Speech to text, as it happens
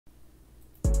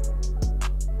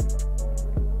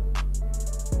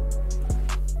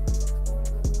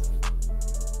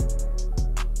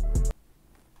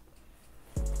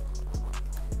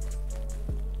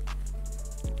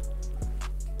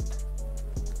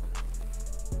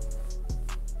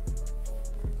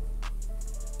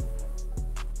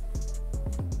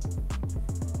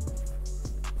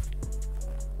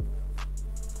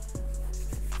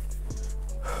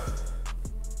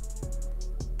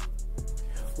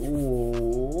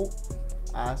Ooh.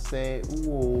 I said,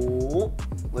 ooh.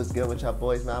 What's good with y'all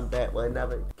boys, man? I'm back with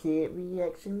another Kidd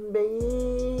Reaction,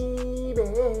 baby.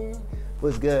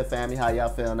 What's good, family? How y'all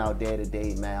feeling out there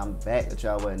today, man? I'm back with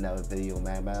y'all with another video,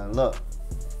 man. Look,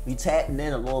 we tapping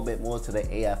in a little bit more to the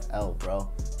AFL, bro.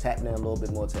 Tapping in a little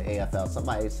bit more to the AFL.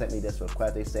 Somebody sent me this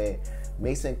request. They said,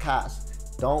 Mason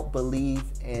Cox, don't believe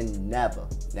in never.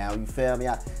 Now, you feel me?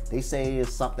 They say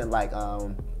it's something like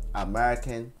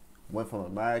American, went from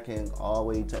American all the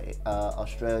way to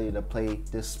Australia to play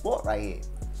this sport right here.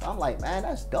 So I'm like, man,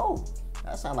 that's dope.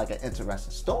 That sounds like an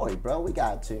interesting story, bro. We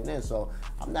gotta tune in. So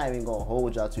I'm not even gonna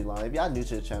hold y'all too long. If y'all new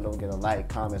to the channel, don't get a like,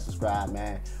 comment, subscribe,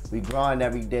 man. We growing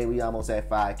every day. We almost at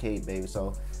 5K, baby.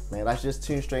 So, man, let's just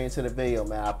tune straight into the video,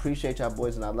 man. I appreciate y'all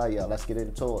boys and I love y'all. Let's get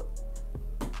into it.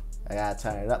 I gotta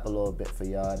turn it up a little bit for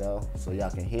y'all though, so y'all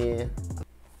can hear.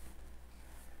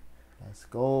 Let's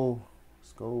go.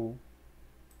 Let's go.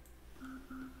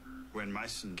 When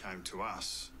Mason came to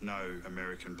us, no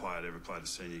American player had ever played a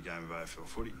senior game of AFL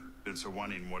footy. It's a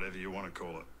one in whatever you want to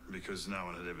call it, because no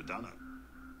one had ever done it.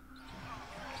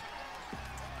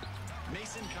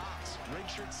 Mason Cox,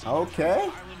 redshirt okay.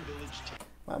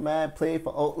 My man played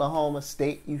for Oklahoma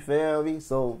State, you feel me?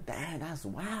 So, damn, that's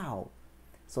wild.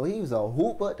 So he was a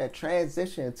hooper that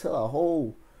transitioned to a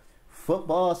whole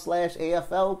football /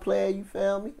 AFL player, you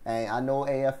feel me? And I know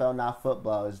AFL not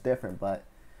football, it's different, but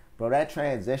bro, that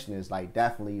transition is like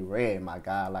definitely rare, my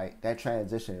guy. Like that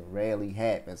transition rarely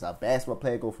happens. A basketball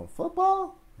player go from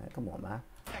football? Man, come on, man.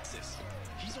 Texas.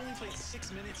 He's only played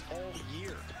 6 minutes all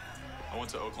year. I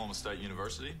went to Oklahoma State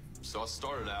University. So I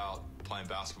started out playing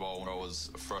basketball when I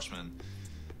was a freshman.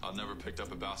 I'd never picked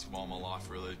up a basketball in my life,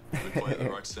 really. We played at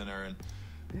the rec center, and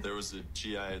there was a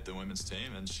GA at the women's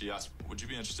team, and she asked, would you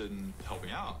be interested in helping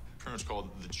out? Pretty much called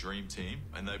the Dream Team,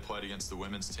 and they played against the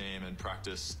women's team and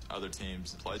practiced other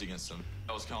teams and played against them.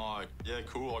 I was kind of like, yeah,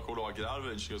 cool, like what do I get out of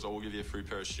it? And she goes, oh, we'll give you a free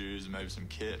pair of shoes and maybe some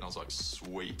kit. And I was like,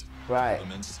 sweet. Right. The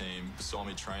men's team saw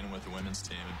me training with the women's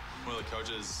team, and one of the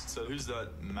coaches said, who's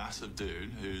that massive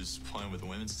dude who's playing with the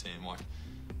women's team? Like,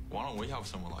 why don't we have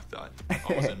someone like that?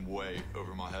 I was in way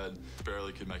over my head,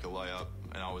 barely could make a layup,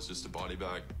 and I was just a body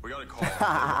bag. We got a call.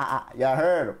 Y'all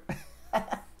heard him.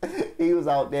 He was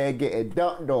out there getting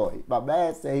dunked on. My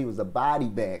man said he was a body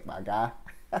bag, my guy.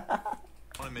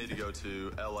 Wanted me to go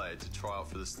to LA to try out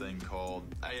for this thing called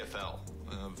AFL,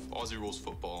 Aussie Rules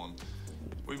Football, and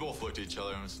we both looked at each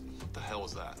other and was, what the hell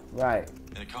is that? Right.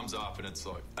 And it comes up and it's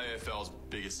like AFL's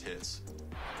biggest hits.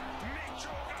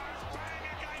 Mitchell goes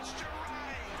bang against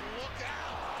Jermaine. Look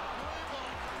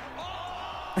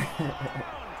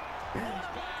out.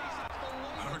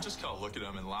 I just kind of looking at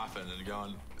him and laughing and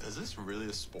going, is this really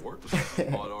a sport?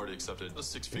 Well, I'd already accepted a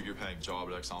 6-figure paying job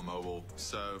at ExxonMobil.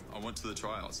 So I went to the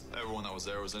tryouts. Everyone that was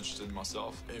there was interested in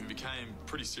myself. It became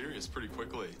pretty serious pretty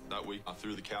quickly. That week, I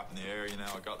threw the cap in the air, you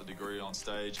know, I got the degree on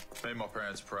stage, made my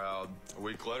parents proud. A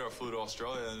week later, I flew to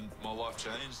Australia and my life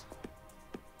changed.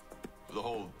 The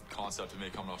whole concept of me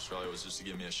coming to Australia was just to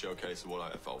give me a showcase of what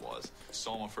AFL was.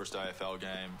 Saw my first AFL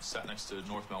game, sat next to a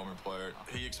North Melbourne player.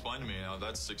 He explained to me, you know,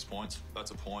 that's 6 points.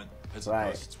 That's a point. It's a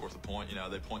post, it's worth a point. You know,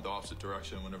 they point the opposite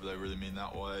direction whenever they really mean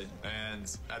that way. And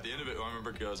at the end of it, I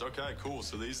remember he goes, okay, cool.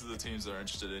 So these are the teams that are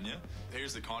interested in you.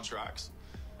 Here's the contracts.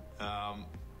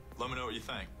 Let me know what you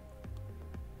think.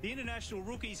 The international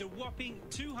rookies are whopping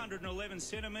 211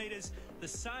 centimetres, the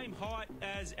same height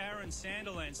as Aaron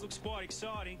Sandilands. Looks quite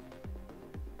exciting.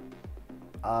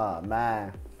 Oh,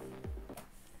 man.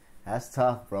 That's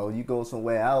tough, bro. You go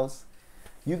somewhere else.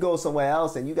 You go somewhere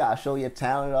else and you got to show your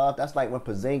talent off. That's like when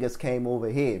Porzingis came over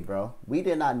here, bro. We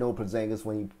did not know Porzingis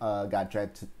when he got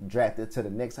drafted to the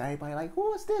Knicks. Everybody like,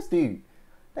 who is this dude?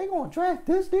 They going to draft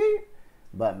this dude?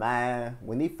 But, man,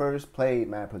 when he first played,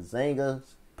 man,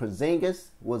 Porzingis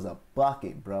was a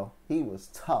bucket, bro. He was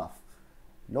tough.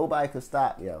 Nobody could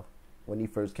stop, yo, when he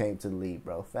first came to the league,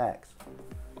 bro. Facts.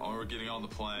 I remember getting on the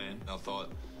plane, and I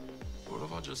thought, what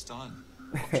have I just done?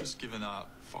 I've just given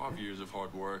up 5 years of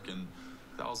hard work and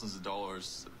thousands of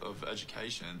dollars of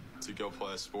education to go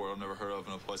play a sport I've never heard of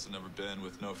in a place I've never been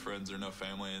with no friends or no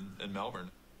family in Melbourne.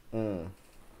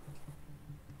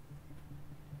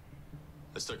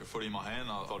 I stuck a footy in my hand,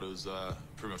 and I thought it was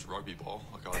pretty much rugby ball.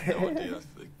 Like, I had no idea.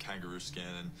 The kangaroo skin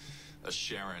and a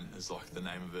Sharon is like the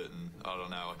name of it, and I don't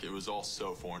know, like it was all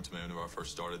so foreign to me whenever I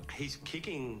first started. His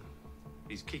kicking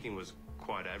was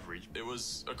quite average. It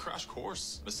was a crash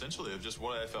course, essentially, of just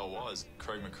what AFL was.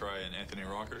 Craig McRae and Anthony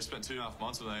Rocker spent 2.5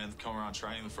 months with me, and come around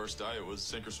training the first day, it was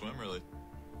sink or swim, really.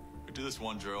 We do this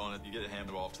one drill, and you get a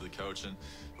handball off to the coach, and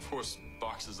of course,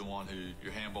 Bucks is the one who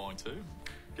you're handballing to.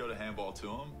 Go to handball to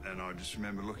him. And I just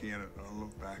remember looking at it, and I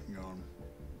looked back and going,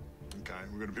 Okay,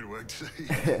 we've got a bit of work to do.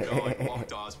 I like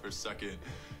locked eyes for a second.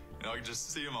 And I could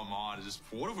just see in my mind, just,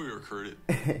 what if we recruited?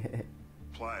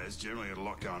 Players generally got a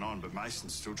lot going on, but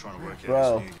Mason's still trying to work out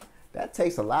Bro, his new... that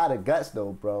takes a lot of guts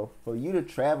though, bro. For you to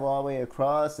travel all the way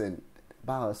across and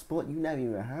about a sport you never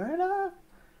even heard of?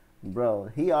 Bro,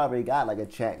 he already got like a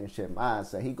championship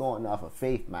mindset. He going off of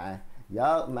faith, man.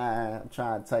 Y'all, man, I'm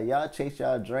trying to tell y'all, chase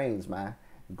y'all dreams, man.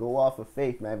 Go off of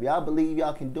faith, man. If y'all believe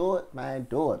y'all can do it, man,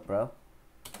 do it, bro.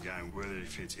 Game, whether he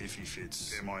fits, if he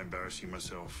fits, am I embarrassing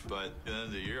myself? But at the end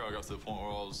of the year, I got to the point where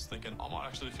I was thinking, I might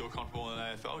actually feel comfortable in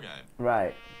an AFL game.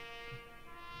 Right.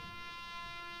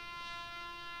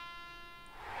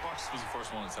 Cox was the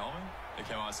first one to tell me. He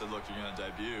came out and said, look, you're going to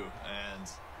debut. And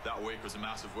that week was a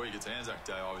massive week. It's Anzac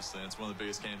Day, obviously, and it's one of the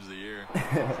biggest games of the year.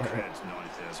 Crowd's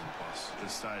 90,000 plus. The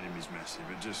stadium is massive.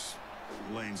 It just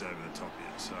leans over the top of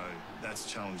you, so that's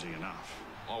challenging enough.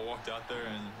 I walked out there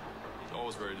and I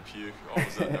was ready to puke. I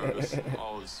was that nervous. I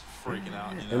was freaking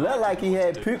out. You know, It looked like he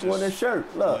had puke on his shirt.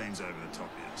 Look. Leans over the top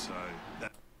of you, so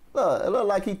that... Look, it looked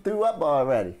like he threw up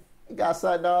already. He got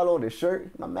something all on his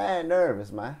shirt. My man nervous,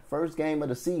 man. First game of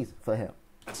the season for him.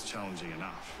 That's challenging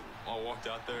enough. I walked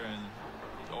out there and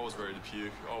I was ready to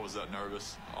puke. I was that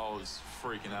nervous. I was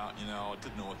freaking out, you know. I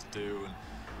didn't know what to do. And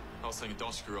I was thinking,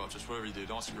 don't screw up. Just whatever you do,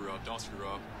 don't screw up. Don't screw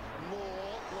up. More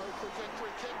low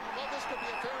trajectory kick. Well, this could be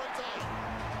a fairy tale.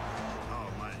 Oh,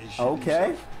 mate, he shit Okay.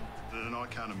 himself. And I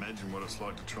can't imagine what it's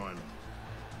like to try and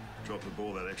drop the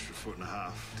ball that extra foot and a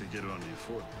half to get it onto your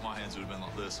foot. My hands would have been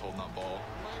like this, holding that ball.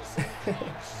 Mason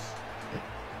Cox.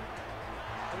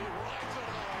 He rides it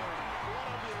home. What a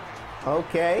beauty.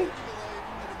 Okay. An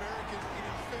American in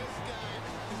his first game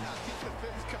kicked the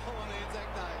first goal on Anzac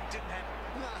Day. Didn't happen.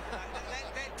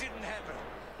 That didn't happen.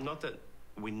 Not that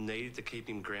we needed to keep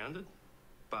him grounded,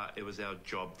 but it was our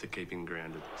job to keep him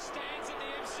grounded. Stands at the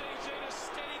MCG to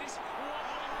steady this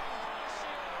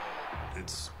wobbling.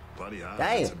 It's bloody hard.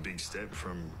 Damn. It's a big step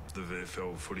from the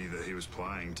VFL footy that he was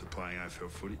playing to playing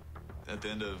AFL footy. At the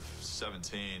end of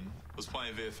 17, I was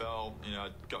playing VFL. You know,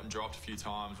 I'd gotten dropped a few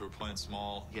times. We were playing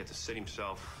small. He had to set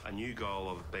himself a new goal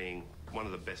of being one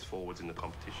of the best forwards in the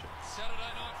competition.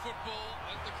 Saturday night football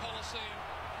at the Coliseum.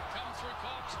 Come through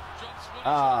Cox, drops one.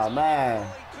 Ah, man.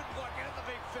 He couldn't quite get at the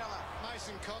big fella.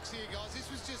 Mason Cox here, guys.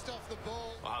 This was just off the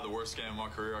ball. I had the worst game of my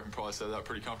career. I can probably say that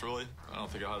pretty comfortably. I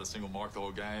don't think I had a single mark the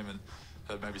whole game and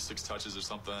had maybe 6 touches or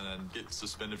something and get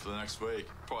suspended for the next week.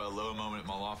 Probably a low moment in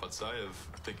my life, I'd say, of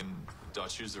thinking, did I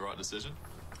choose the right decision?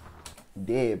 You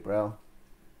did, bro.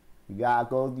 You gotta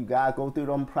go through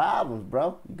them problems,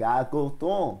 bro. You gotta go through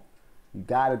them. You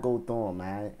gotta go through them,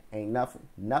 man. Ain't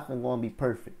nothing gonna be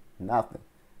perfect. Nothing.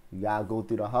 You gotta go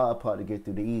through the hard part to get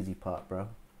through the easy part, bro. Look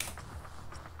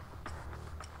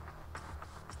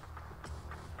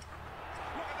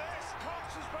at this.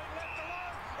 Cox has been left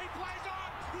alone. He plays on.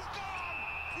 He's gone.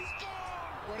 He's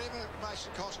gone. Whatever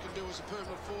Mason Cox can do as a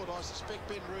permanent forward, I suspect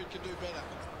Ben Rood can do better.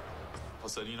 I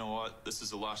said, you know what? This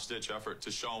is a last-ditch effort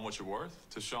to show them what you're worth,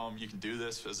 to show them you can do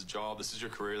this as a job. This is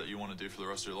your career that you want to do for the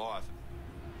rest of your life.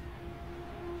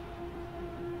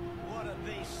 What a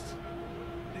beast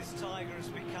this Tiger has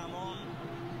become on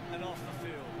and off the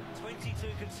field. 22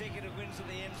 consecutive wins at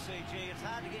the MCG. It's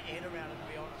hard to get your head around it, to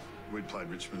be honest. We'd played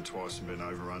Richmond twice and been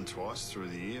overrun twice through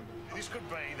the year. This could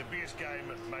be the biggest game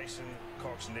that Mason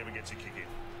Cox never gets a kick in.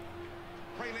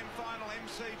 Prelim final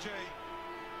MCG.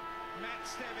 Matt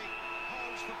Stevie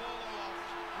holds the ball aloft.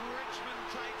 Richmond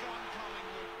take on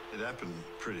Collingwood. It happened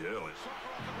pretty early. Soccer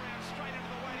off the ground, straight into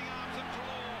the waiting arms of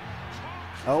Talor.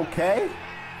 Cox. Okay.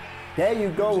 There you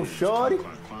go, shorty.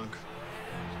 Clunk, clunk.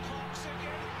 Cox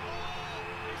again.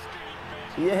 Oh, it's getting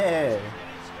better. Yeah.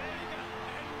 It's getting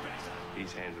better.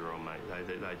 His hands are on, mate.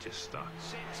 They just stuck.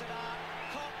 Sets it up.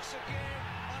 Cox again.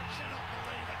 I cannot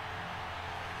believe it.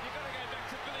 You've got to go back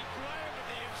to Billy Graham at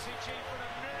the MCG for an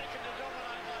American to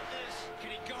dominate like this. Can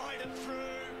he guide it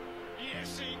through?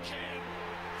 Yes, he can.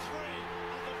 3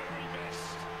 of the very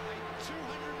best. A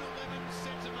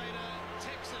 211-centimetre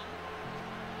Texan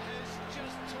has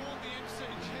just torn the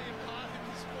MCG apart in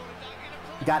the sport of duck in a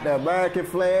Got the American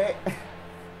flag.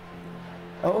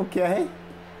 Okay.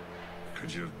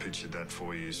 Could you have pictured that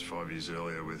 4 years, 5 years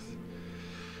earlier with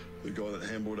the guy that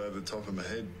handballed over the top of my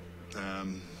head?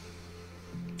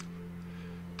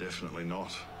 Definitely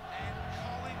not. And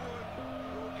Collingwood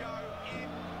will go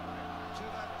into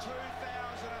the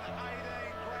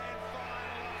 2018 grand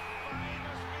final. A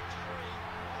famous victory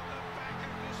on the back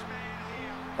of this man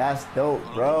here. That's dope, I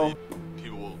don't bro. believe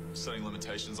people setting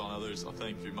limitations on others. I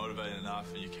think if you're motivated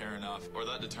enough and you care enough, or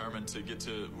that determined to get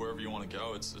to wherever you want to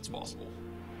go, it's possible.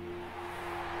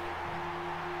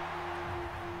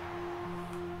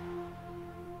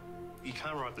 You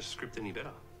can't write the script any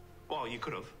better. Well, you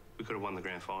could have. We could have won the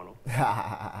grand final.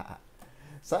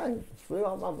 Son, spit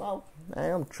on my mouth.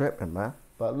 Man, I'm tripping, man.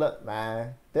 But look,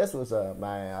 man, this was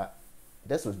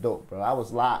this was dope, bro. I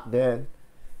was locked in.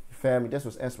 You feel me? This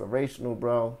was inspirational,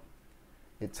 bro.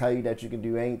 It tell you that you can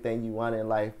do anything you want in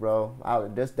life, bro.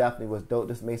 This definitely was dope.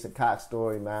 This Mason Cox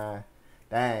story, man.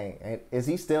 Dang. And is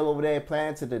he still over there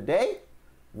playing to the day?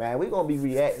 Man, we're going to be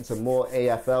reacting to more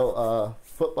AFL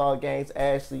football games.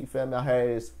 Ashley, you feel me?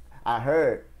 I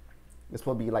heard it's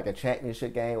supposed to be like a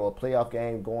championship game or a playoff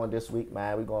game going this week,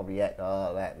 man. We're going to react to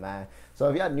all that, man. So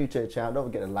if y'all new to the channel, don't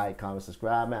forget to like, comment,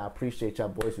 subscribe, man. I appreciate y'all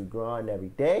boys who growing every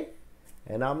day.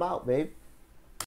 And I'm out, baby.